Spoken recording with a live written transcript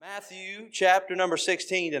Matthew chapter number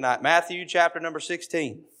 16 tonight. Matthew chapter number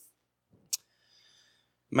 16.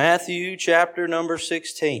 Matthew chapter number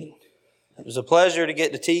 16. It was a pleasure to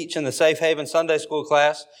get to teach in the Safe Haven Sunday School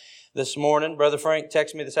class this morning. Brother Frank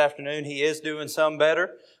texted me this afternoon. He is doing some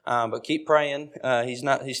better, but keep praying.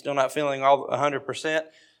 He's still not feeling all 100%.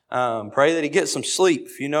 Pray that he gets some sleep.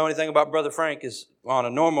 If you know anything about Brother Frank, is on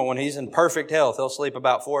a normal, when he's in perfect health, he'll sleep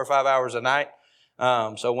about 4 or 5 hours a night.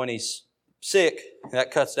 So when he's sick, that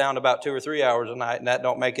cuts down to about 2 or 3 hours a night, and that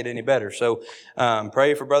don't make it any better. So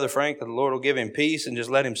pray for Brother Frank that the Lord will give him peace and just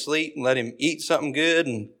let him sleep and let him eat something good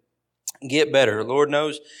and get better. The Lord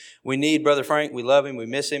knows we need Brother Frank. We love him. We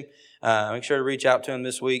miss him. Make sure to reach out to him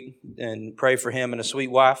this week and pray for him and a sweet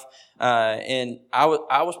wife. And I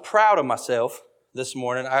was proud of myself this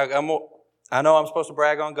morning. I know I'm supposed to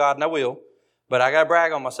brag on God, and I will. But I got to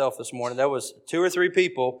brag on myself this morning. There was 2 or 3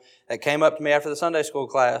 people that came up to me after the Sunday school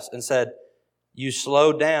class and said, "You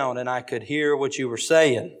slowed down and I could hear what you were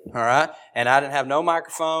saying." All right. And I didn't have no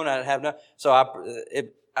microphone. I didn't have no, so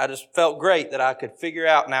I just felt great that I could figure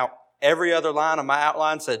out. Now, every other line of my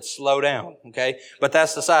outline said slow down. Okay. But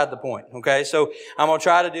that's beside the point. Okay. So I'm going to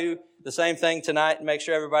try to do the same thing tonight and make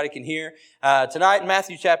sure everybody can hear. Tonight in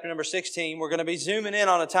Matthew chapter number 16, we're going to be zooming in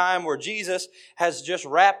on a time where Jesus has just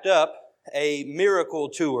wrapped up a miracle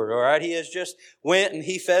tour. All right. He has just went and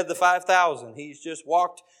he fed the 5,000. He's just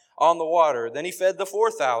walked on the water. Then he fed the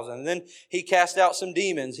 4,000. Then he cast out some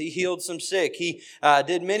demons. He healed some sick. He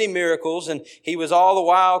did many miracles, and he was all the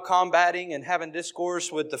while combating and having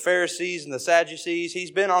discourse with the Pharisees and the Sadducees.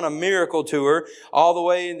 He's been on a miracle tour all the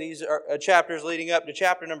way in these chapters leading up to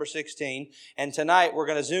chapter number 16. And tonight we're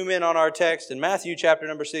going to zoom in on our text in Matthew chapter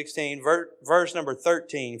number 16, verse number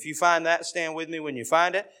 13. If you find that, stand with me when you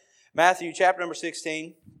find it. Matthew chapter number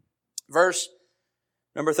 16, verse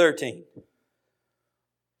number 13.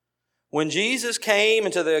 When Jesus came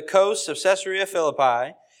into the coasts of Caesarea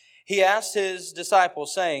Philippi, he asked his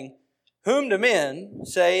disciples, saying, "Whom do men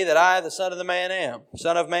say that I, the Son of Man,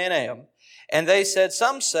 am? And they said,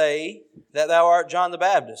 Some say that thou art John the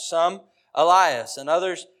Baptist, some Elias, and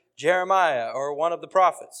others Jeremiah, or one of the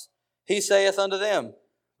prophets. He saith unto them,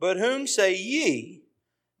 But whom say ye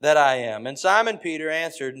that I am? And Simon Peter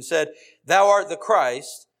answered and said, Thou art the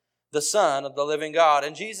Christ, the Son of the living God.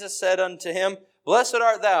 And Jesus said unto him, Blessed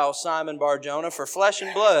art thou, Simon Bar-Jonah, for flesh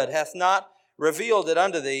and blood hath not revealed it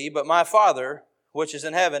unto thee, but my Father which is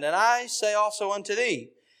in heaven. And I say also unto thee,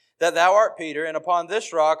 that thou art Peter, and upon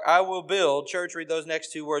this rock I will build," church, read those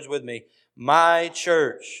next 2 words with me, "my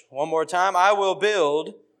church." One more time, "I will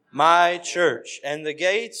build my church, and the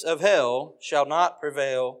gates of hell shall not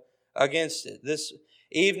prevail against it." This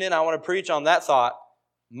evening I want to preach on that thought,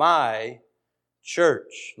 my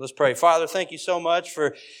church. Let's pray. Father, thank you so much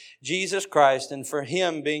for Jesus Christ and for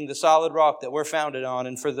Him being the solid rock that we're founded on,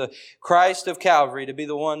 and for the Christ of Calvary to be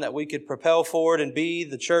the one that we could propel forward and be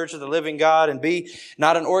the church of the living God and be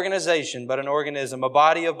not an organization but an organism, a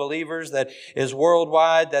body of believers that is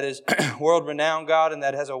worldwide, that is world-renowned, God, and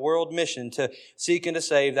that has a world mission to seek and to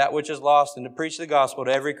save that which is lost and to preach the gospel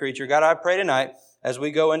to every creature. God, I pray tonight as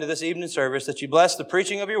we go into this evening service that you bless the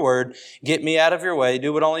preaching of your word. Get me out of your way.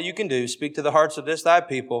 Do what only you can do. Speak to the hearts of this thy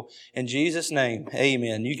people. In Jesus' name,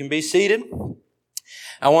 amen. You can be seated.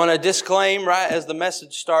 I want to disclaim right as the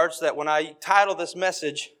message starts that when I title this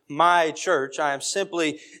message, My Church, I am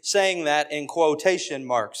simply saying that in quotation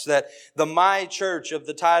marks, that the My Church of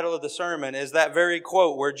the title of the sermon is that very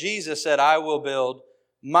quote where Jesus said, "I will build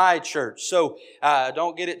my church." So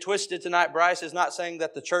don't get it twisted tonight. Bryce is not saying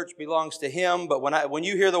that the church belongs to him, but when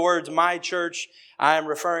you hear the words "my church," I am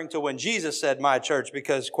referring to when Jesus said "my church,"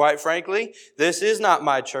 because quite frankly, this is not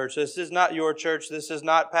my church. This is not your church. This is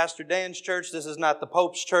not Pastor Dan's church. This is not the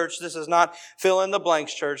Pope's church. This is not fill in the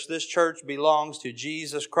blanks church. This church belongs to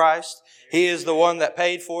Jesus Christ. He is the one that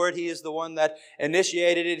paid for it. He is the one that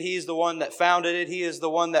initiated it. He is the one that founded it. He is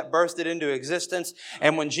the one that birthed it into existence.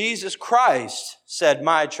 And when Jesus Christ said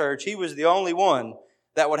 "my church," He was the only one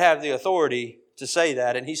that would have the authority to say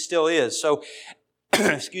that, and He still is. So,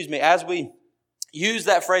 excuse me, as we use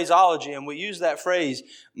that phraseology and we use that phrase,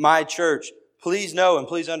 "my church," please know and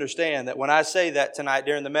please understand that when I say that tonight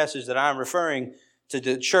during the message that I'm referring to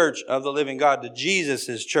the church of the living God, to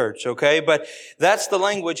Jesus' church, okay? But that's the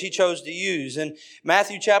language He chose to use. And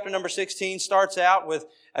Matthew chapter number 16 starts out with,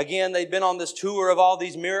 again, they'd been on this tour of all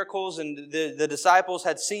these miracles, and the disciples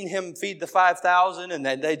had seen Him feed the 5,000, and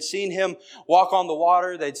they'd seen Him walk on the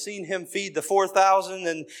water. They'd seen Him feed the 4,000,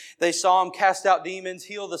 and they saw Him cast out demons,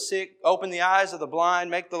 heal the sick, open the eyes of the blind,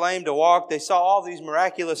 make the lame to walk. They saw all these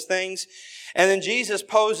miraculous things. And then Jesus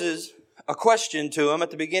poses a question to them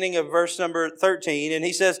at the beginning of verse number 13, and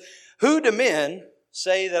He says, "Who do men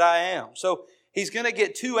say that I am? So he's going to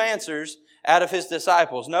get two answers out of his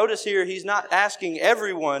disciples. Notice here, he's not asking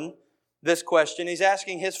everyone this question. He's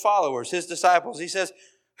asking his followers, his disciples. He says,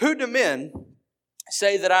 who do men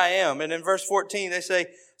say that I am? And in verse 14, they say,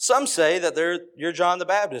 some say that you're John the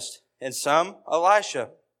Baptist, and some Elisha,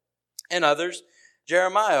 and others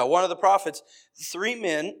Jeremiah, one of the prophets. Three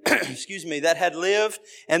men, that had lived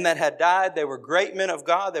and that had died. They were great men of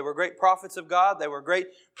God. They were great prophets of God. They were great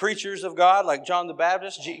preachers of God, like John the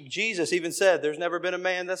Baptist. Jesus even said, there's never been a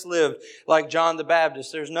man that's lived like John the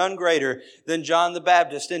Baptist. There's none greater than John the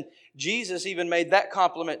Baptist. And Jesus even made that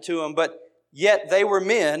compliment to him. But yet they were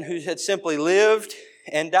men who had simply lived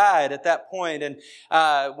and died at that point. And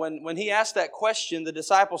when he asked that question, the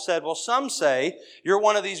disciples said, well, some say you're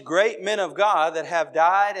one of these great men of God that have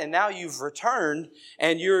died and now you've returned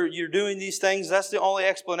and you're doing these things. That's the only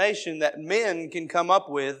explanation that men can come up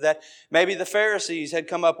with, that maybe the Pharisees had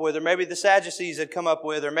come up with, or maybe the Sadducees had come up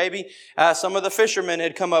with, or maybe some of the fishermen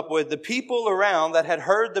had come up with. The people around that had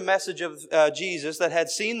heard the message of Jesus, that had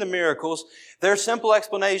seen the miracles, their simple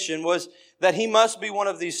explanation was that he must be one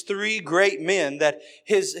of these three great men, that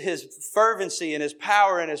his fervency and his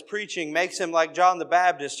power and his preaching makes him like John the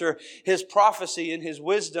Baptist, or his prophecy and his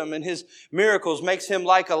wisdom and his miracles makes him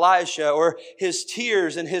like Elisha, or his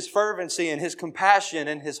tears and his fervency and his compassion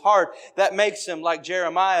and his heart, that makes him like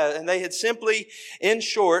Jeremiah. And they had simply, in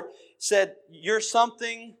short, said, you're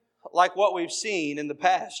something like what we've seen in the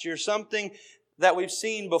past. You're something that we've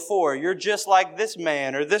seen before. You're just like this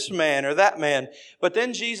man or that man. But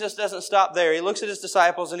then Jesus doesn't stop there. He looks at his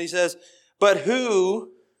disciples and he says, but who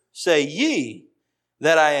say ye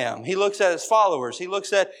that I am? He looks at his followers. He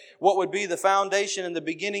looks at what would be the foundation and the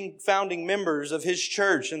beginning founding members of his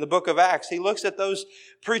church in the book of Acts. He looks at those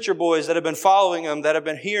preacher boys that have been following him, that have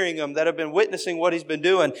been hearing him, that have been witnessing what he's been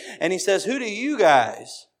doing. And he says, who do you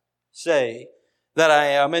guys say that I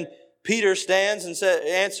am? And Peter stands and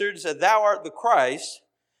answered and said, thou art the Christ,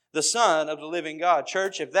 the Son of the living God.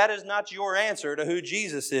 Church, if that is not your answer to who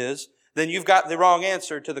Jesus is, then you've got the wrong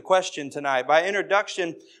answer to the question tonight. By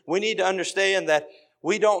introduction, we need to understand that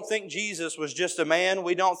we don't think Jesus was just a man.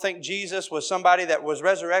 We don't think Jesus was somebody that was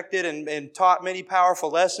resurrected and taught many powerful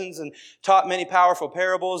lessons and taught many powerful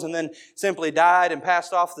parables and then simply died and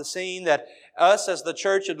passed off the scene. That us as the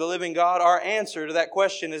church of the living God, our answer to that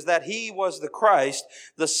question is that He was the Christ,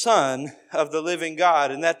 the Son of the living God.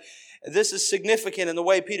 And that this is significant in the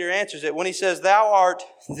way Peter answers it. When he says, thou art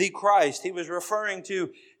the Christ, he was referring to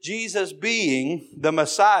Jesus being the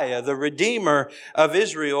Messiah, the Redeemer of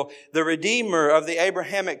Israel, the Redeemer of the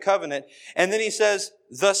Abrahamic covenant. And then he says,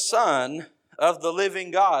 the Son of the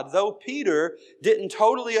living God. Though Peter didn't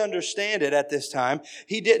totally understand it at this time,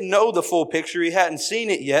 he didn't know the full picture, he hadn't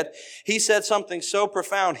seen it yet, he said something so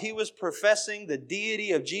profound. He was professing the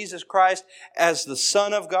deity of Jesus Christ as the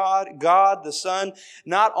Son of God, God the Son,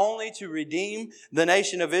 not only to redeem the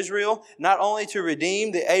nation of Israel, not only to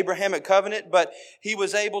redeem the Abrahamic covenant, but he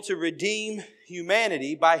was able to redeem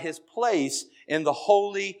humanity by his place in the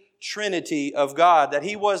Holy Trinity of God. That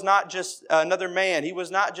he was not just another man. He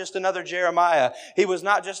was not just another Jeremiah. He was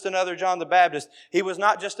not just another John the Baptist. He was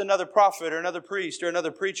not just another prophet or another priest or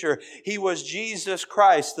another preacher. He was Jesus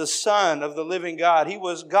Christ, the Son of the living God. He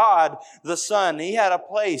was God the Son. He had a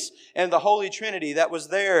place in the Holy Trinity that was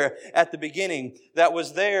there at the beginning, that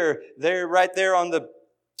was there right there on the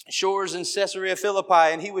shores in Caesarea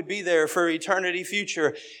Philippi, and He would be there for eternity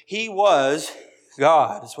future. He was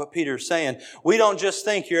God, is what Peter's saying. We don't just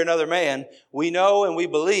think you're another man. We know and we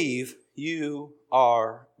believe you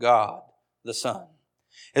are God, the Son,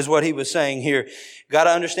 is what he was saying here. Got to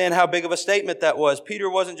understand how big of a statement that was. Peter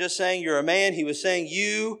wasn't just saying you're a man. He was saying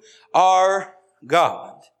you are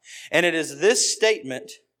God. And it is this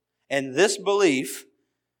statement and this belief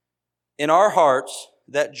in our hearts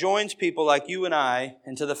that joins people like you and I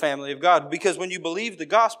into the family of God. Because when you believe the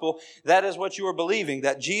gospel, that is what you are believing,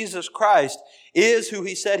 that Jesus Christ is who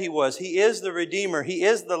He said He was. He is the Redeemer. He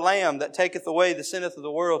is the Lamb that taketh away the sin of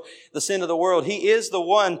the world. He is the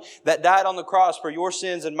one that died on the cross for your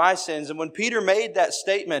sins and my sins. And when Peter made that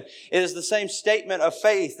statement, it is the same statement of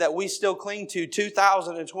faith that we still cling to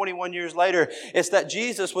 2021 years later. It's that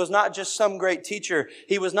Jesus was not just some great teacher.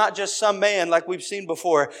 He was not just some man like we've seen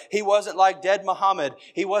before. He wasn't like dead Muhammad.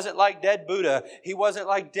 He wasn't like dead Buddha. He wasn't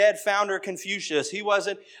like dead founder Confucius. He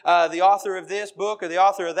wasn't the author of this book or the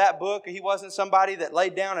author of that book. He wasn't somebody that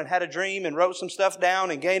laid down and had a dream and wrote some stuff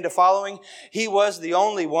down and gained a following. He was the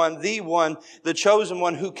only one, the chosen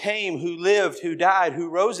one who came, who lived, who died, who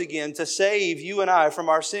rose again to save you and I from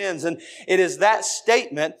our sins. And it is that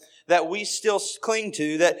statement that we still cling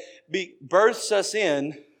to that births us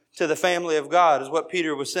in to the family of God, is what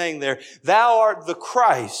Peter was saying there. Thou art the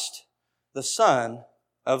Christ, the Son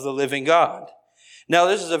of the living God. Now,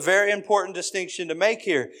 this is a very important distinction to make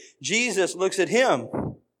here. Jesus looks at him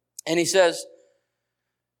and he says,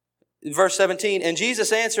 in verse 17, and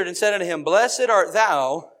Jesus answered and said unto him, Blessed art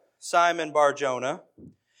thou, Simon Bar-Jonah,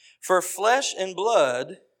 for flesh and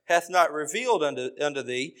blood hath not revealed unto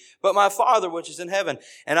thee, but my Father which is in heaven.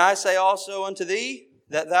 And I say also unto thee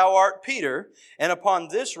that thou art Peter, and upon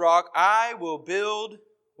this rock I will build,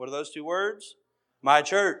 what are those two words? My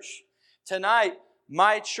church. Tonight,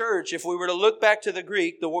 my church, if we were to look back to the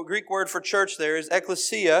Greek word for church there is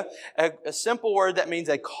ekklesia, a simple word that means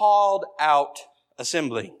a called out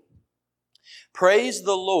assembly. Praise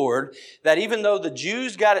the Lord that even though the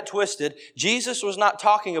Jews got it twisted, Jesus was not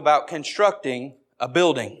talking about constructing a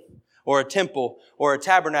building or a temple or a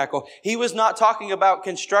tabernacle. He was not talking about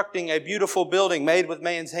constructing a beautiful building made with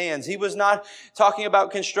man's hands. He was not talking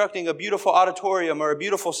about constructing a beautiful auditorium or a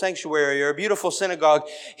beautiful sanctuary or a beautiful synagogue.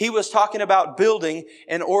 He was talking about building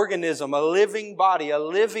an organism, a living body, a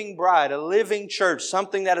living bride, a living church,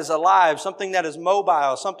 something that is alive, something that is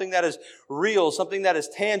mobile, something that is real, something that is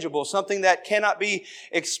tangible, something that cannot be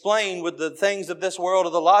explained with the things of this world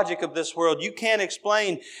or the logic of this world. You can't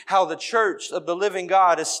explain how the church of the living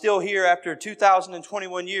God is still here after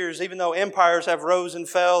 2021 years, even though empires have rose and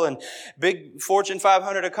fell and big Fortune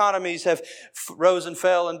 500 economies have rose and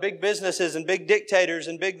fell and big businesses and big dictators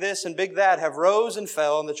and big this and big that have rose and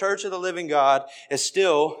fell, and the church of the living God is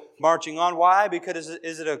still marching on. Why? Because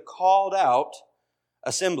is it a called out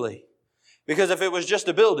assembly? Because if it was just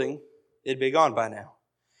a building, it'd be gone by now.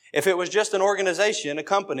 If it was just an organization, a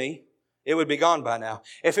company, it would be gone by now.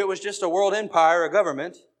 If it was just a world empire, a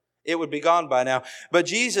government, it would be gone by now. But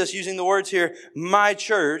Jesus, using the words here, my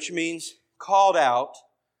church, means called out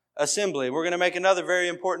assembly. We're going to make another very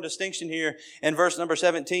important distinction here in verse number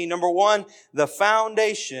 17. Number one, the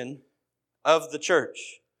foundation of the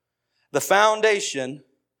church. The foundation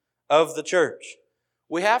of the church.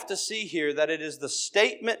 We have to see here that it is the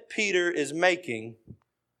statement Peter is making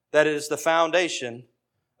that it is the foundation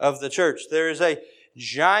of the church. There is a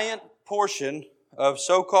giant portion of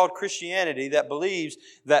so-called Christianity that believes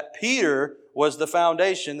that Peter was the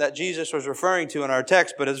foundation that Jesus was referring to in our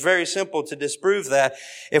text, but it's very simple to disprove that.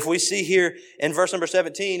 If we see here in verse number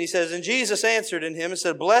 17, he says, And Jesus answered in him and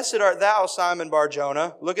said, Blessed art thou, Simon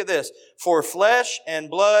Bar-Jonah. Look at this. For flesh and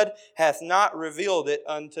blood hath not revealed it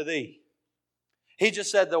unto thee. He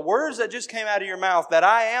just said the words that just came out of your mouth, that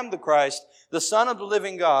I am the Christ, the Son of the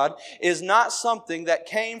living God, is not something that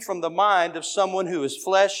came from the mind of someone who is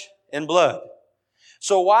flesh and blood.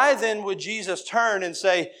 So why then would Jesus turn and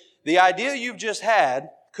say, the idea you've just had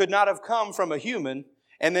could not have come from a human,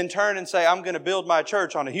 and then turn and say, I'm going to build my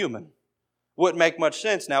church on a human? Wouldn't make much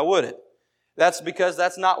sense now, would it? That's because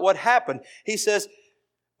that's not what happened. He says,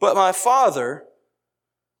 but my Father,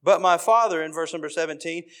 in verse number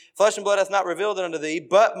 17, flesh and blood hath not revealed it unto thee,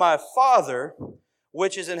 but my Father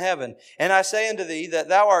which is in heaven. And I say unto thee that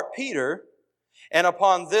thou art Peter, and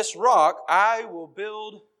upon this rock I will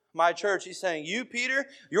build my church. He's saying, you, Peter,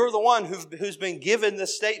 you're the one who's been given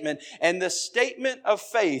this statement. And this statement of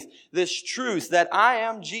faith, this truth that I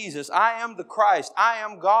am Jesus, I am the Christ, I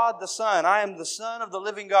am God the Son, I am the Son of the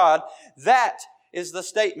living God, that is the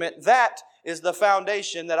statement, that is the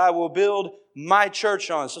foundation that I will build my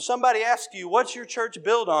church on. So somebody asks you, what's your church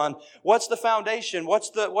built on? What's the foundation? What's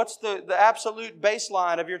the absolute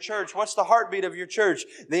baseline of your church? What's the heartbeat of your church?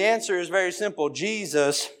 The answer is very simple.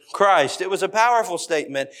 Jesus Christ. It was a powerful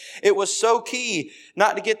statement. It was so key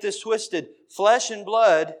not to get this twisted. Flesh and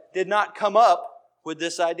blood did not come up with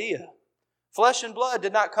this idea. Flesh and blood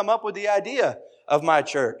did not come up with the idea of my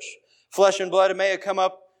church. Flesh and blood may have come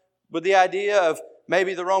up with the idea of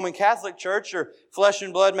maybe the Roman Catholic Church, or flesh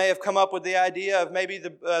and blood may have come up with the idea of maybe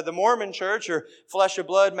the Mormon Church, or flesh and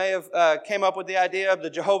blood may have came up with the idea of the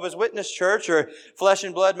Jehovah's Witness Church, or flesh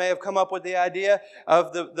and blood may have come up with the idea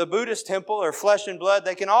of the Buddhist temple, or flesh and blood.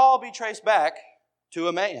 They can all be traced back to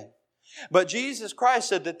a man. But Jesus Christ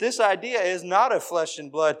said that this idea is not of flesh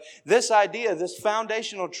and blood. This idea, this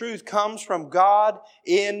foundational truth comes from God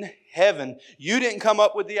in heaven. You didn't come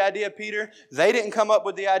up with the idea, Peter. They didn't come up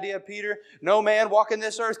with the idea, Peter. No man walking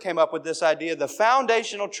this earth came up with this idea. The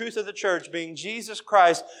foundational truth of the church, being Jesus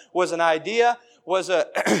Christ, was an idea, was a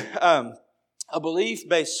belief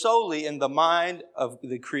based solely in the mind of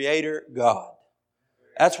the Creator God.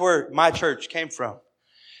 That's where my church came from.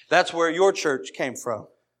 That's where your church came from.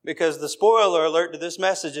 Because the spoiler alert to this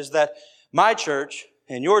message is that my church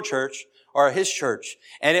and your church are His church.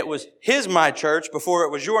 And it was His my church before it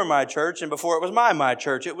was your my church and before it was my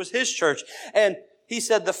church. It was His church. And He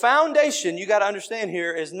said the foundation, you got to understand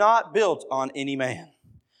here, is not built on any man.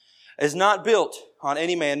 Is not built on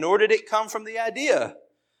any man, nor did it come from the idea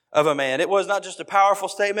of a man. It was not just a powerful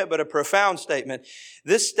statement, but a profound statement.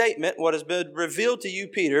 This statement, what has been revealed to you,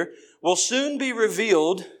 Peter, will soon be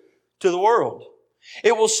revealed to the world.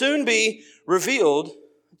 It will soon be revealed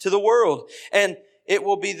to the world. And it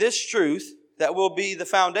will be this truth that will be the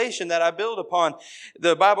foundation that I build upon.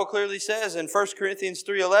 The Bible clearly says in 1 Corinthians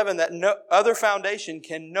 3:11 that no other foundation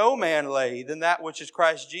can no man lay than that which is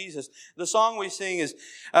Christ Jesus. The song we sing is,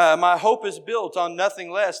 my hope is built on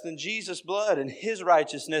nothing less than Jesus' blood and His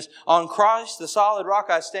righteousness. On Christ, the solid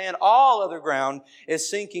rock I stand. All other ground is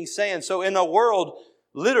sinking sand. So in a world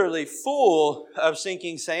literally full of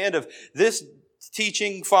sinking sand, of this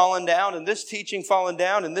teaching falling down, and this teaching falling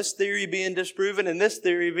down, and this theory being disproven, and this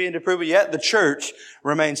theory being disproven, yet the church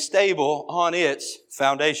remains stable on its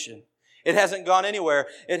foundation. It hasn't gone anywhere.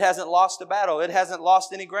 It hasn't lost a battle. It hasn't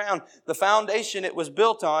lost any ground. The foundation it was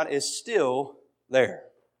built on is still there.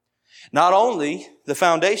 Not only the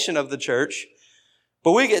foundation of the church,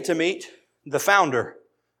 but we get to meet the founder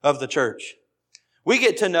of the church. We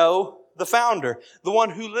get to know the founder, the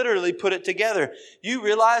one who literally put it together. You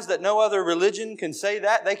realize that no other religion can say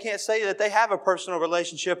that? They can't say that they have a personal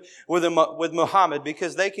relationship with Muhammad,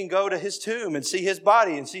 because they can go to his tomb and see his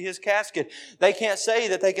body and see his casket. They can't say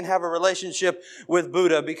that they can have a relationship with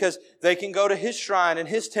Buddha, because they can go to his shrine and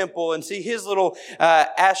his temple and see his little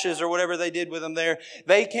ashes or whatever they did with him there.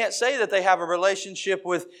 They can't say that they have a relationship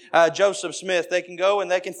with Joseph Smith. They can go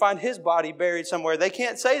and they can find his body buried somewhere. They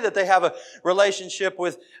can't say that they have a relationship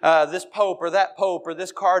with this pope or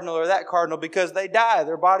this cardinal or that cardinal, because they die.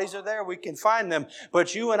 Their bodies are there. We can find them.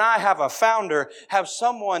 But you and I have a founder, have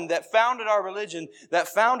someone that founded our religion, that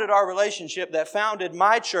founded our relationship, that founded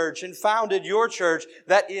my church and founded your church,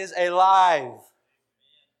 that is alive.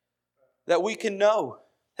 That we can know,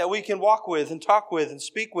 that we can walk with and talk with and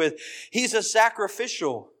speak with. He's a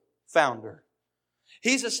sacrificial founder.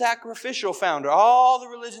 He's a sacrificial founder. All the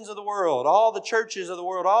religions of the world, all the churches of the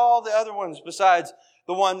world, all the other ones besides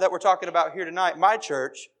the one that we're talking about here tonight, my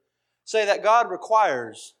church, say that God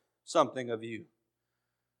requires something of you.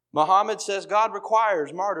 Muhammad says God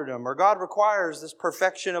requires martyrdom, or God requires this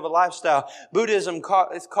perfection of a lifestyle. Buddhism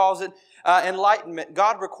calls it enlightenment.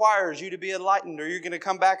 God requires you to be enlightened, or you're going to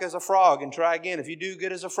come back as a frog and try again. If you do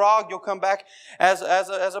good as a frog, you'll come back as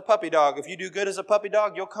a puppy dog. If you do good as a puppy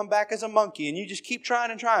dog, you'll come back as a monkey. And you just keep trying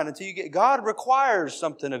and trying until you get... God requires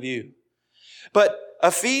something of you. But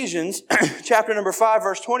Ephesians chapter number 5,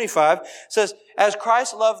 verse 25 says, as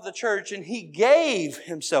Christ loved the church and He gave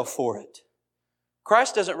Himself for it.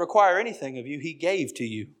 Christ doesn't require anything of you. He gave to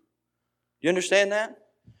you. You understand that?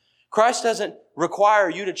 Christ doesn't require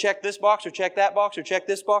you to check this box or check that box or check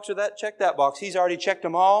this box or check that box. He's already checked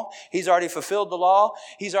them all. He's already fulfilled the law.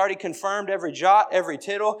 He's already confirmed every jot, every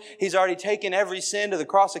tittle. He's already taken every sin to the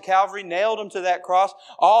cross of Calvary, nailed them to that cross.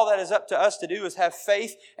 All that is up to us to do is have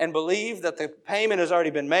faith and believe that the payment has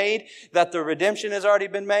already been made, that the redemption has already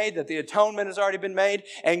been made, that the atonement has already been made,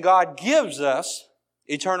 and God gives us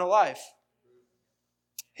eternal life.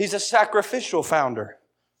 He's a sacrificial founder.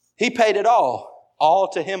 He paid it all. All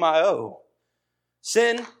to Him I owe.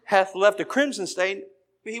 Sin hath left a crimson stain,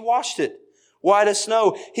 but He washed it white as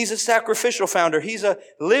snow. He's a sacrificial founder. He's a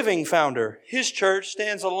living founder. His church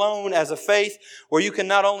stands alone as a faith where you can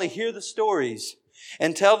not only hear the stories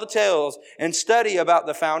and tell the tales and study about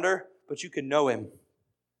the founder, but you can know Him.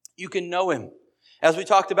 You can know Him. As we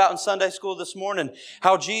talked about in Sunday school this morning,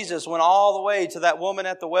 how Jesus went all the way to that woman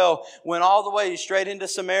at the well, went all the way straight into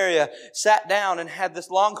Samaria, sat down and had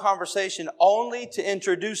this long conversation only to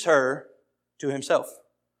introduce her to Himself.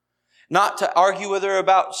 Not to argue with her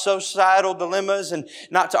about societal dilemmas, and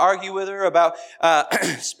not to argue with her about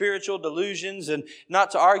spiritual delusions, and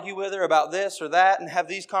not to argue with her about this or that and have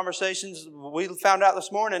these conversations. We found out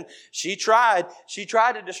this morning she tried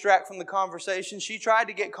to distract from the conversation. She tried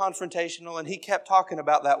to get confrontational, and He kept talking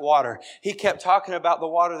about that water. He kept talking about the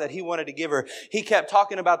water that He wanted to give her. He kept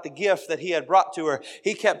talking about the gift that He had brought to her.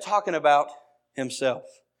 He kept talking about Himself.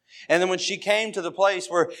 And then when she came to the place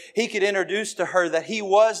where He could introduce to her that He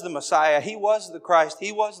was the Messiah, He was the Christ,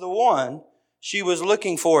 He was the one she was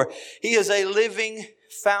looking for. He is a living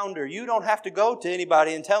founder. You don't have to go to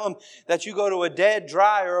anybody and tell them that you go to a dead,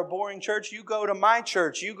 dry, or a boring church. You go to my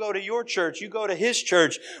church. You go to your church. You go to His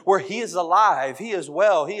church where He is alive. He is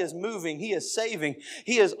well. He is moving. He is saving.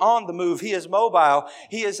 He is on the move. He is mobile.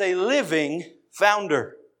 He is a living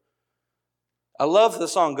founder. I love the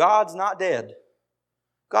song, God's Not Dead.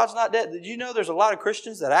 God's not dead. Did you know there's a lot of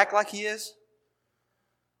Christians that act like He is?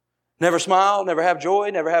 Never smile, never have joy,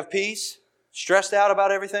 never have peace. stressed out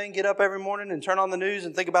about everything, get up every morning and turn on the news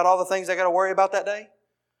and think about all the things I got to worry about that day?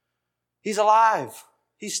 He's alive.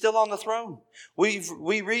 He's still on the throne.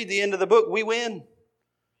 We read the end of the book. We win.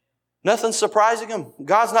 Nothing's surprising him.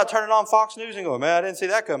 God's not turning on Fox News and going, man, I didn't see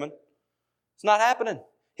that coming. It's not happening.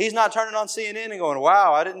 He's not turning on CNN and going,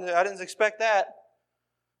 wow, I didn't expect that.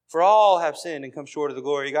 For all have sinned and come short of the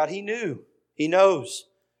glory of God. He knew. He knows.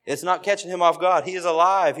 It's not catching him off guard. He is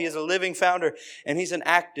alive. He is a living founder, and he's an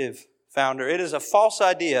active founder. It is a false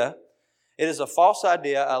idea. It is a false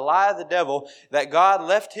idea, a lie of the devil, that God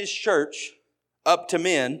left his church up to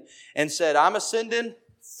men and said, I'm ascending,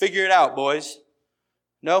 figure it out, boys.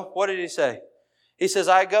 No, what did he say? He says,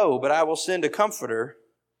 I go, but I will send a comforter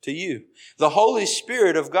to you. The Holy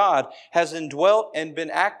Spirit of God has indwelt and been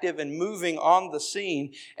active and moving on the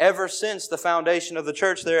scene ever since the foundation of the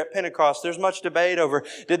church there at Pentecost. There's much debate over,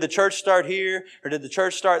 did the church start here, or did the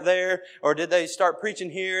church start there, or did they start preaching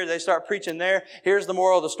here, did they start preaching there? Here's the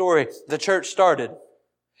moral of the story. The church started.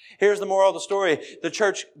 Here's the moral of the story. The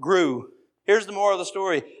church grew. Here's the moral of the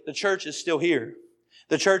story. The church is still here.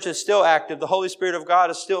 The church is still active. The Holy Spirit of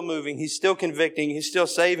God is still moving. He's still convicting. He's still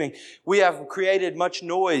saving. We have created much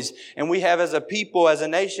noise, and we have as a people, as a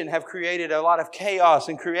nation, have created a lot of chaos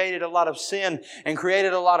and created a lot of sin and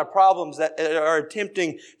created a lot of problems that are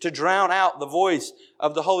attempting to drown out the voice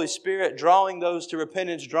of the Holy Spirit, drawing those to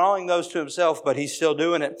repentance, drawing those to Himself, but He's still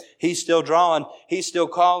doing it. He's still drawing. He's still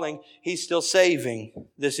calling. He's still saving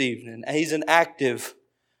this evening. He's an active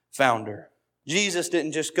founder. Jesus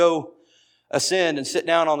didn't just go ascend and sit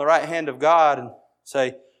down on the right hand of God and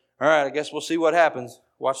say, all right, I guess we'll see what happens.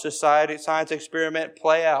 Watch this science experiment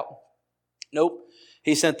play out. Nope.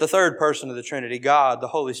 He sent the third person of the Trinity, God, the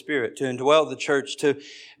Holy Spirit, to indwell the church, to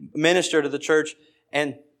minister to the church,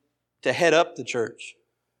 and to head up the church.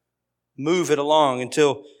 Move it along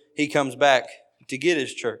until He comes back to get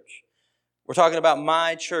His church. We're talking about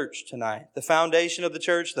my church tonight. The foundation of the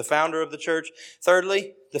church, the founder of the church.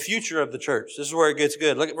 Thirdly, the future of the church. This is where it gets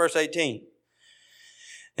good. Look at verse 18.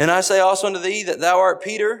 And I say also unto thee that thou art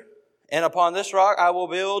Peter, and upon this rock I will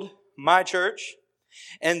build my church,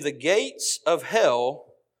 and the gates of hell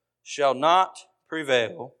shall not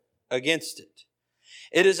prevail against it.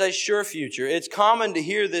 It is a sure future. It's common to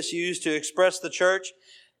hear this used to express the church,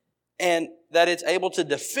 and that it's able to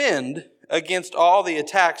defend against all the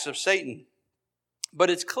attacks of Satan. But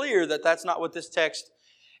it's clear that that's not what this text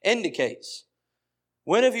indicates.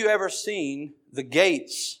 When have you ever seen the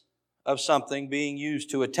gates of something being used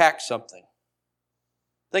to attack something?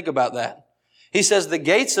 Think about that. He says the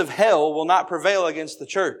gates of hell will not prevail against the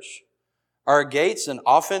church. Are gates an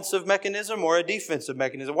offensive mechanism or a defensive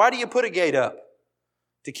mechanism? Why do you put a gate up?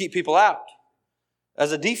 To keep people out.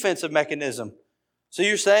 As a defensive mechanism. So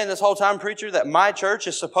you're saying this whole time, preacher, that my church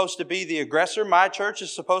is supposed to be the aggressor? My church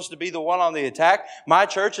is supposed to be the one on the attack? My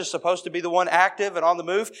church is supposed to be the one active and on the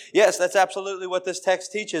move? Yes, that's absolutely what this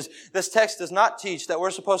text teaches. This text does not teach that we're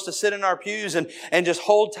supposed to sit in our pews and just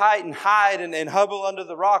hold tight and hide and huddle under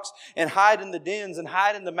the rocks and hide in the dens and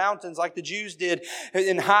hide in the mountains like the Jews did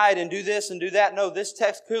and hide and do this and do that. No, this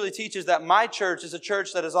text clearly teaches that my church is a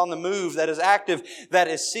church that is on the move, that is active, that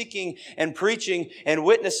is seeking and preaching and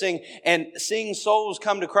witnessing and seeing souls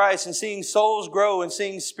come to Christ and seeing souls grow and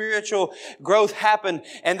seeing spiritual growth happen,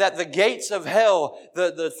 and that the gates of hell,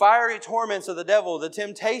 the fiery torments of the devil, the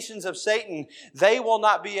temptations of Satan, they will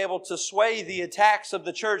not be able to sway the attacks of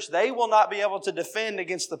the church. They will not be able to defend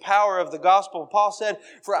against the power of the gospel. Paul said,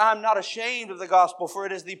 for I'm not ashamed of the gospel, for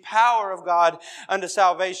it is the power of God unto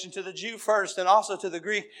salvation to the Jew first and also to the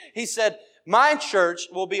Greek. He said, my church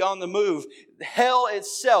will be on the move. Hell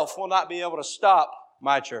itself will not be able to stop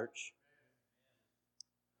my church.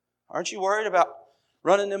 Aren't you worried about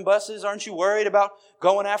running them buses? Aren't you worried about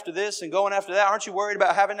going after this and going after that? Aren't you worried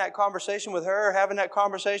about having that conversation with her, having that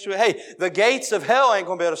conversation with, hey, the gates of hell ain't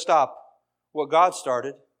going to be able to stop what God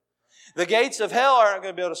started. The gates of hell aren't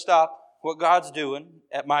going to be able to stop what God's doing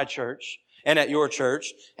at my church and at your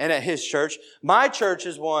church and at His church. My church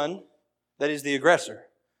is one that is the aggressor,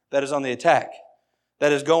 that is on the attack,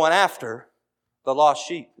 that is going after the lost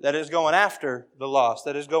sheep, that is going after the lost,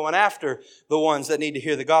 that is going after the ones that need to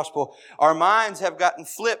hear the gospel. Our minds have gotten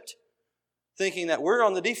flipped, thinking that we're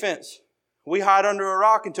on the defense. We hide under a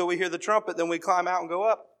rock until we hear the trumpet, then we climb out and go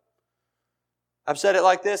up. I've said it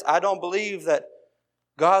like this, I don't believe that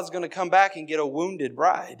God's going to come back and get a wounded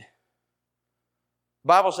bride. The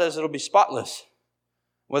Bible says it'll be spotless,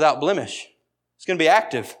 without blemish. It's going to be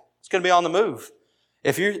active. It's going to be on the move.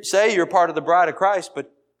 If you say you're part of the bride of Christ,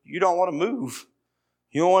 but you don't want to move,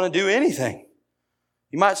 you don't want to do anything,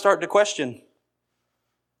 you might start to question,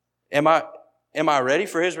 am I ready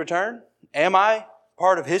for His return? Am I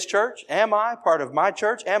part of His church? Am I part of my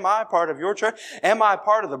church? Am I part of your church? Am I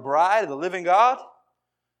part of the bride of the living God?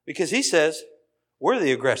 Because He says, we're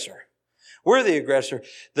the aggressor. We're the aggressor.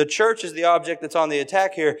 The church is the object that's on the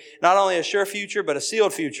attack here. Not only a sure future, but a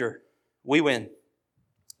sealed future. We win.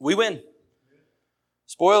 We win.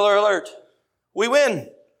 Spoiler alert. We win.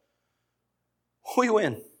 We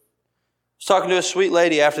win. I was talking to a sweet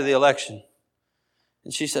lady after the election.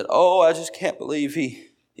 And she said, oh, I just can't believe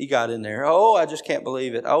he got in there. Oh, I just can't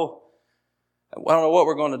believe it. Oh, I don't know what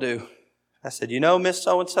we're going to do. I said, you know, Miss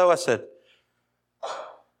So-and-so, I said,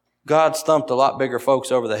 God stumped a lot bigger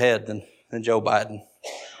folks over the head than Joe Biden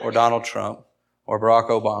or Donald Trump or Barack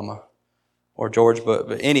Obama or George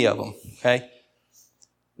Bush, any of them, okay?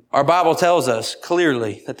 Our Bible tells us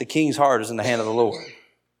clearly that the king's heart is in the hand of the Lord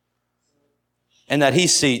and that He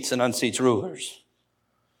seats and unseats rulers.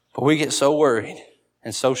 But we get so worried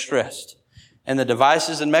and so stressed. And the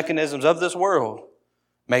devices and mechanisms of this world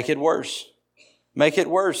make it worse. Make it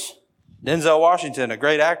worse. Denzel Washington, a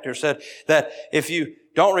great actor, said that if you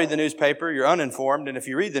don't read the newspaper, you're uninformed, and if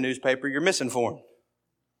you read the newspaper, you're misinformed.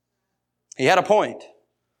 He had a point.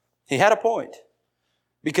 He had a point.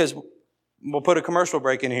 Because we'll put a commercial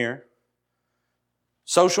break in here.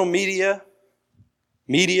 Social media,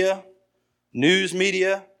 news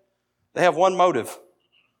media, they have one motive.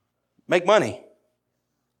 Make money.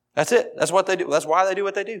 That's it. That's what they do. That's why they do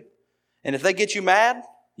what they do. And if they get you mad,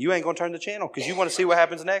 you ain't going to turn the channel because you want to see what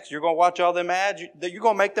happens next. You're going to watch all them ads. You're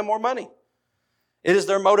going to make them more money. It is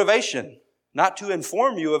their motivation not to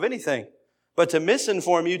inform you of anything, but to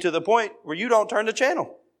misinform you to the point where you don't turn the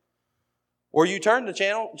channel. Or you turn the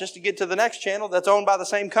channel just to get to the next channel that's owned by the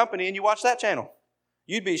same company and you watch that channel.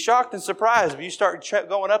 You'd be shocked and surprised if you start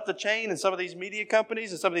going up the chain in some of these media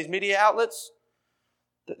companies and some of these media outlets.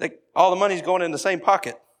 All the money's going in the same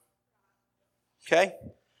pocket. Okay?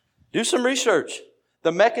 Do some research.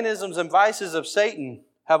 The mechanisms and vices of Satan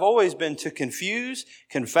have always been to confuse,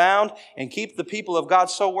 confound, and keep the people of God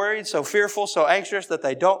so worried, so fearful, so anxious that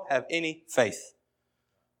they don't have any faith.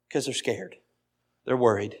 Because they're scared. They're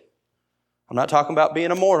worried. I'm not talking about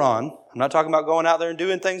being a moron. I'm not talking about going out there and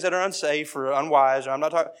doing things that are unsafe or unwise. Or I'm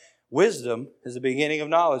not talking. Wisdom is the beginning of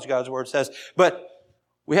knowledge, God's Word says. But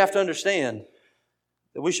we have to understand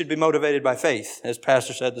that we should be motivated by faith, as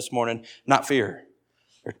Pastor said this morning, not fear.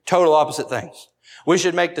 They're total opposite things. We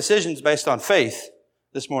should make decisions based on faith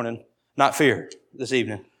this morning, not fear this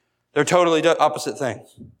evening. They're totally opposite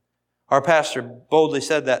things. Our pastor boldly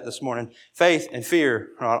said that this morning. Faith and fear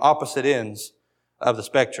are on opposite ends of the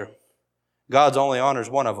spectrum. God's only honors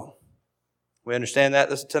one of them. We understand that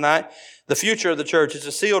tonight? The future of the church is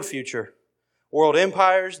a sealed future. World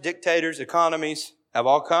empires, dictators, economies have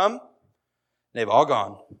all come. They've all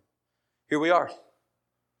gone. Here we are.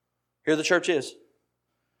 Here the church is.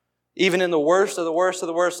 Even in the worst of the worst of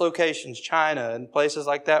the worst locations, China and places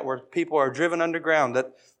like that where people are driven underground,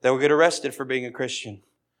 that they will get arrested for being a Christian.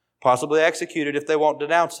 Possibly executed if they won't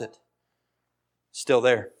denounce it. Still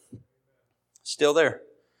there. Still there.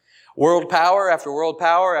 World power after world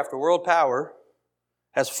power after world power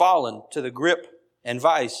has fallen to the grip and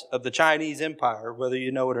vice of the Chinese empire, whether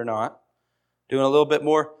you know it or not. Doing a little bit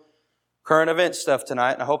more current event stuff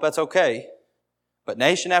tonight, and I hope that's okay. But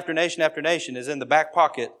nation after nation after nation is in the back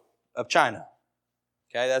pocket of China.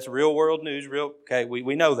 Okay, that's real world news.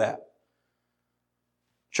 We know that.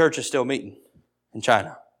 Church is still meeting in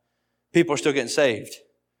China. People are still getting saved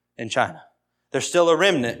in China. There's still a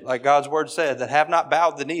remnant, like God's Word said, that have not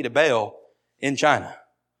bowed the knee to Baal in China.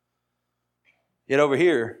 Yet over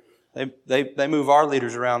here, they move our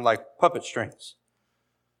leaders around like puppet strings.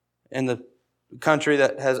 In the country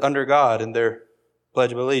that has under God in their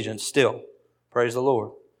Pledge of Allegiance still. Praise the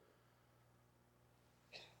Lord.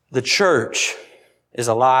 The church is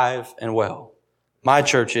alive and well. My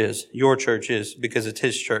church is. Your church is, because it's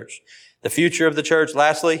His church. The future of the church.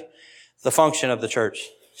 Lastly, the function of the church.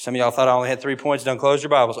 Some of y'all thought I only had 3 points. Don't close your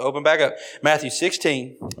Bibles. Open back up. Matthew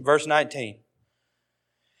 16, verse 19.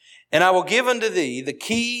 And I will give unto thee the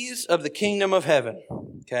keys of the kingdom of heaven.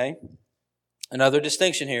 Okay? Another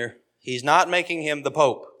distinction here. He's not making him the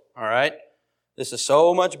Pope. All right? This is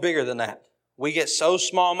so much bigger than that. We get so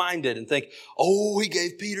small-minded and think, oh, He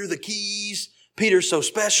gave Peter the keys. Peter's so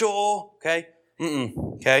special. Okay?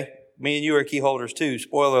 Okay? Me and you are key holders too.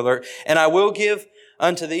 Spoiler alert. And I will give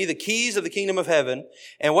unto thee the keys of the kingdom of heaven,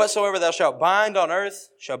 and whatsoever thou shalt bind on earth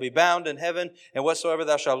shall be bound in heaven, and whatsoever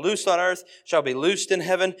thou shalt loose on earth shall be loosed in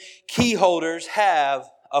heaven. Key holders have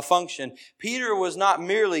a function. Peter was not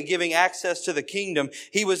merely giving access to the kingdom.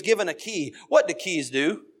 He was given a key. What do keys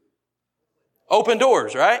do? Open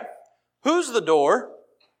doors, right? Who's the door?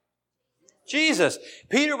 Jesus.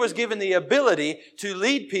 Peter was given the ability to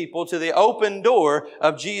lead people to the open door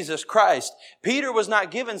of Jesus Christ. Peter was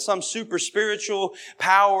not given some super spiritual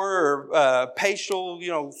power or pastial,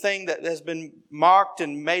 thing that has been mocked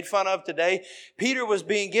and made fun of today. Peter was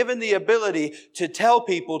being given the ability to tell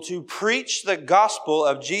people to preach the gospel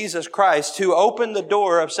of Jesus Christ, to open the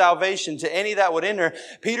door of salvation to any that would enter.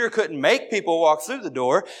 Peter couldn't make people walk through the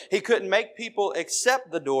door. He couldn't make people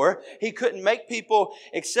accept the door. He couldn't make people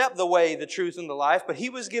accept the way, the truth, and the life, but he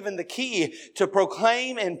was given the key to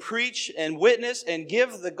proclaim and preach and witness and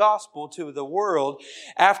give the gospel to the world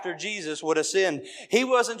after Jesus would ascend. He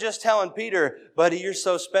wasn't just telling Peter, buddy, you're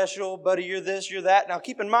so special, buddy, you're this, you're that. Now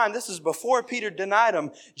keep in mind, this is before Peter denied him.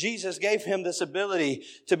 Jesus gave him this ability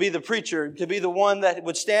to be the preacher, to be the one that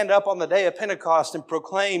would stand up on the day of Pentecost and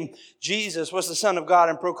proclaim Jesus was the Son of God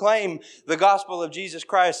and proclaim the gospel of Jesus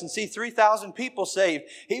Christ and see 3,000 people saved.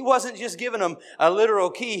 He wasn't just giving them a literal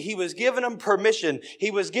key. He was giving them permission.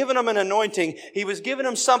 He was giving them an anointing. He was giving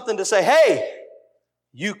them something to say, hey,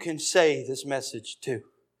 you can say this message too.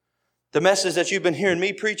 The message that you've been hearing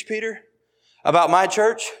me preach, Peter, about my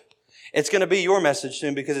church, it's going to be your message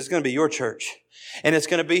soon because it's going to be your church. And it's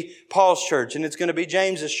going to be Paul's church, and it's going to be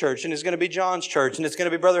James's church, and it's going to be John's church, and it's going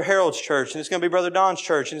to be Brother Harold's church, and it's going to be Brother Don's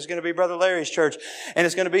church, and it's going to be Brother Larry's church, and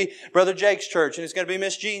it's going to be Brother Jake's church, and it's going to be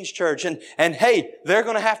Miss Jean's church. And hey, they're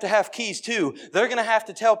going to have keys too. They're going to have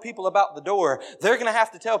to tell people about the door. They're going to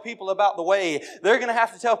have to tell people about the way. They're going to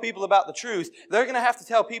have to tell people about the truth. They're going to have to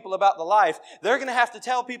tell people about the life. They're going to have to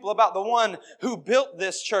tell people about the one who built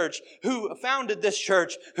this church, who founded this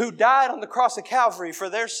church, who died on the cross of Calvary for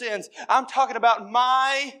their sins. I'm talking about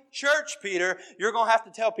my church, Peter. You're going to have to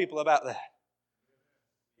tell people about that.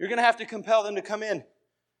 You're going to have to compel them to come in.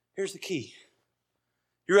 Here's the key.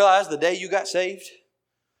 You realize the day you got saved,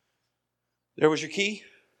 there was your key?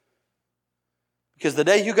 Because the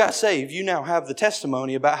day you got saved, you now have the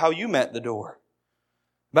testimony about how you met the door,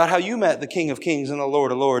 about how you met the King of Kings and the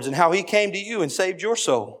Lord of Lords, and how He came to you and saved your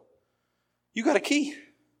soul. You got a key.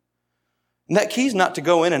 And that key's not to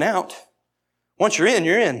go in and out. Once you're in,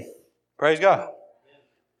 you're in. Praise God.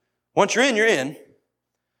 Once you're in, you're in.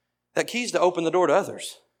 That key's to open the door to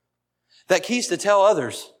others. That key's to tell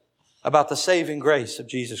others about the saving grace of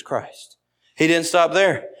Jesus Christ. He didn't stop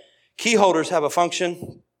there. Key holders have a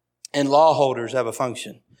function, and law holders have a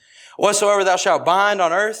function. Whatsoever thou shalt bind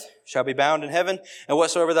on earth shall be bound in heaven, and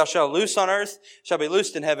whatsoever thou shalt loose on earth shall be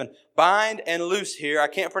loosed in heaven. Bind and loose here, I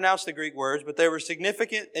can't pronounce the Greek words, but they were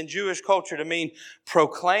significant in Jewish culture to mean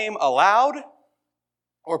proclaim aloud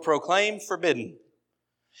or proclaim forbidden.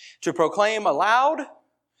 To proclaim aloud,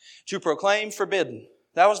 to proclaim forbidden.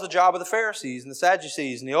 That was the job of the Pharisees and the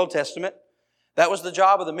Sadducees in the Old Testament. That was the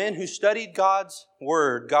job of the men who studied God's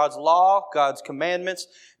Word, God's law, God's commandments,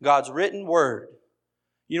 God's written Word.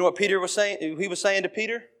 You know what Peter was saying? He was saying to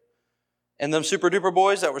Peter and them super duper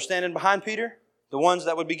boys that were standing behind Peter, the ones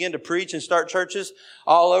that would begin to preach and start churches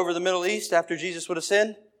all over the Middle East after Jesus would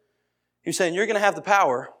ascend. He was saying, you're going to have the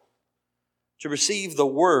power to receive the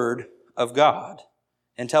Word of God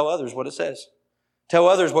and tell others what it says. Tell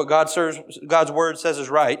others what God's Word says is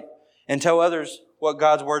right, and tell others what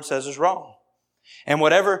God's Word says is wrong. And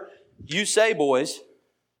whatever you say, boys,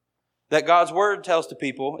 that God's Word tells to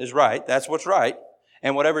people is right, that's what's right.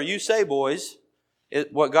 And whatever you say, boys,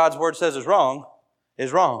 what God's Word says is wrong,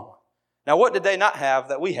 is wrong. Now, what did they not have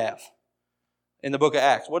that we have in the book of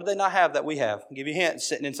Acts? What did they not have that we have? I'll give you a hint,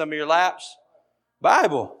 sitting in some of your laps.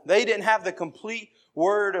 Bible. They didn't have the complete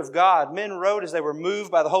Word of God. Men wrote as they were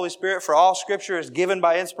moved by the Holy Spirit, for all Scripture is given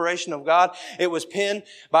by inspiration of God. It was penned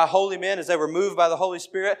by holy men as they were moved by the Holy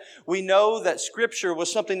Spirit. We know that Scripture was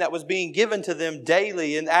something that was being given to them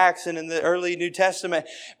daily in Acts and in the early New Testament.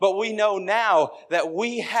 But we know now that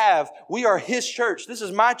we are His church. This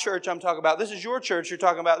is my church I'm talking about. This is your church you're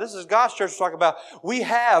talking about. This is God's church we're talking about. We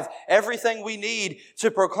have everything we need to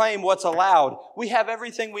proclaim what's allowed. We have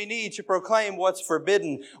everything we need to proclaim what's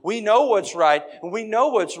forbidden. We know what's right, and we know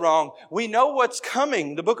what's wrong. We know what's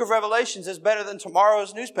coming. The book of Revelations is better than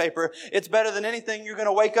tomorrow's newspaper. It's better than anything you're going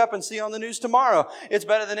to wake up and see on the news tomorrow. It's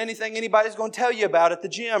better than anything anybody's going to tell you about at the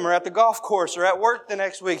gym or at the golf course or at work the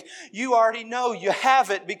next week. You already know you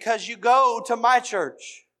have it because you go to my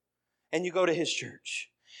church and you go to His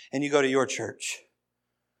church and you go to your church.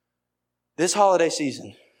 This holiday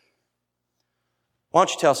season, why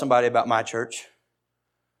don't you tell somebody about my church?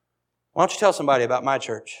 Why don't you tell somebody about my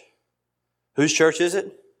church? Whose church is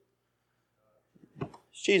it?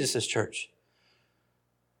 It's Jesus' church.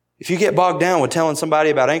 If you get bogged down with telling somebody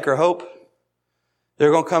about Anchor Hope,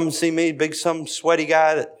 they're going to come and see me, some sweaty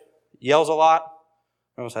guy that yells a lot.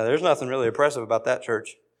 I'm going to say, there's nothing really impressive about that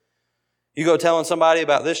church. You go telling somebody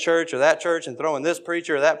about this church or that church and throwing this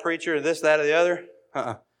preacher or that preacher or this, that, or the other.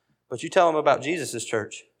 But you tell them about Jesus'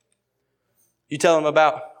 church. You tell them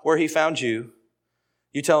about where He found you.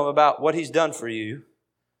 You tell them about what He's done for you.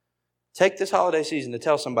 Take this holiday season to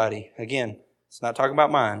tell somebody, again, it's not talking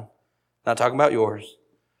about mine, not talking about yours,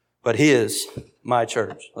 but His, my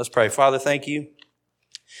church. Let's pray. Father, thank You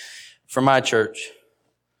for my church.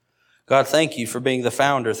 God, thank You for being the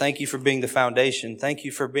founder. Thank You for being the foundation. Thank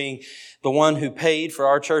You for being the one who paid for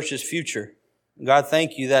our church's future. God,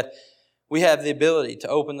 thank You that we have the ability to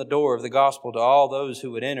open the door of the gospel to all those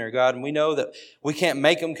who would enter, God. And we know that we can't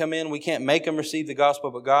make them come in. We can't make them receive the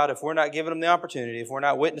gospel. But God, if we're not giving them the opportunity, if we're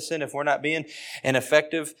not witnessing, if we're not being an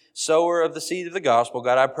effective sower of the seed of the gospel,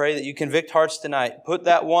 God, I pray that You convict hearts tonight. Put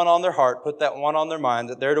that one on their heart. Put that one on their mind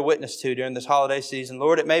that they're to witness to during this holiday season.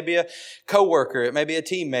 Lord, it may be a coworker. It may be a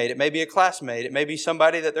teammate. It may be a classmate. It may be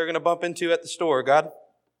somebody that they're going to bump into at the store, God.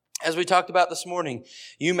 As we talked about this morning,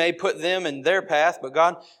 You may put them in their path, but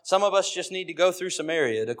God, some of us just need to go through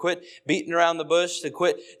Samaria, to quit beating around the bush, to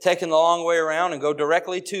quit taking the long way around and go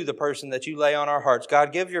directly to the person that You lay on our hearts.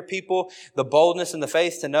 God, give Your people the boldness and the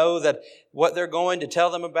faith to know that what they're going to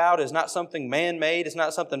tell them about is not something man-made, it's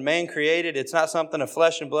not something man-created, it's not something of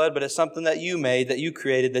flesh and blood, but it's something that You made, that You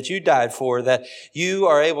created, that You died for, that You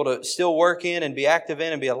are able to still work in and be active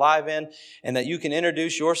in and be alive in, and that You can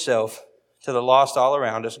introduce Yourself to the lost all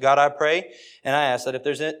around us. God, I pray and I ask that if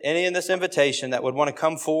there's any in this invitation that would want to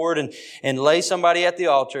come forward and lay somebody at the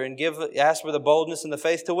altar and ask for the boldness and the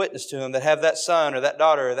faith to witness to them, that have that son or that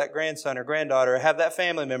daughter or that grandson or granddaughter, or have that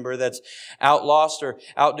family member that's out lost or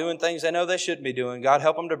out doing things they know they shouldn't be doing. God,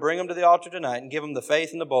 help them to bring them to the altar tonight and give them the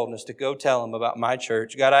faith and the boldness to go tell them about my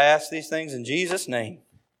church. God, I ask these things in Jesus' name.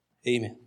 Amen.